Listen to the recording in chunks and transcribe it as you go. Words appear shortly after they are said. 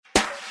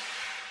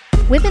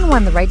Women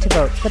won the right to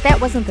vote, but that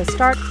wasn't the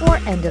start or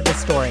end of the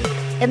story.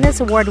 In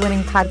this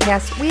award-winning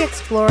podcast, we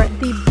explore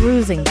the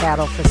bruising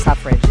battle for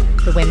suffrage,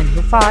 the women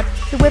who fought,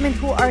 the women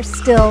who are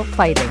still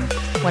fighting.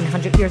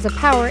 100 Years of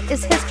Power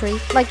is history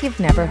like you've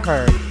never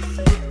heard.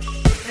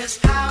 There's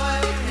power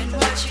in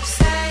what you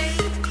say,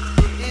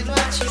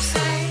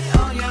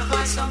 own your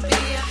voice, don't be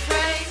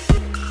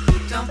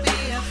afraid, don't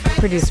be afraid.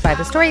 Produced by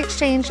The Story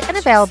Exchange and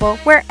available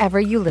wherever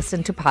you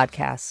listen to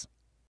podcasts.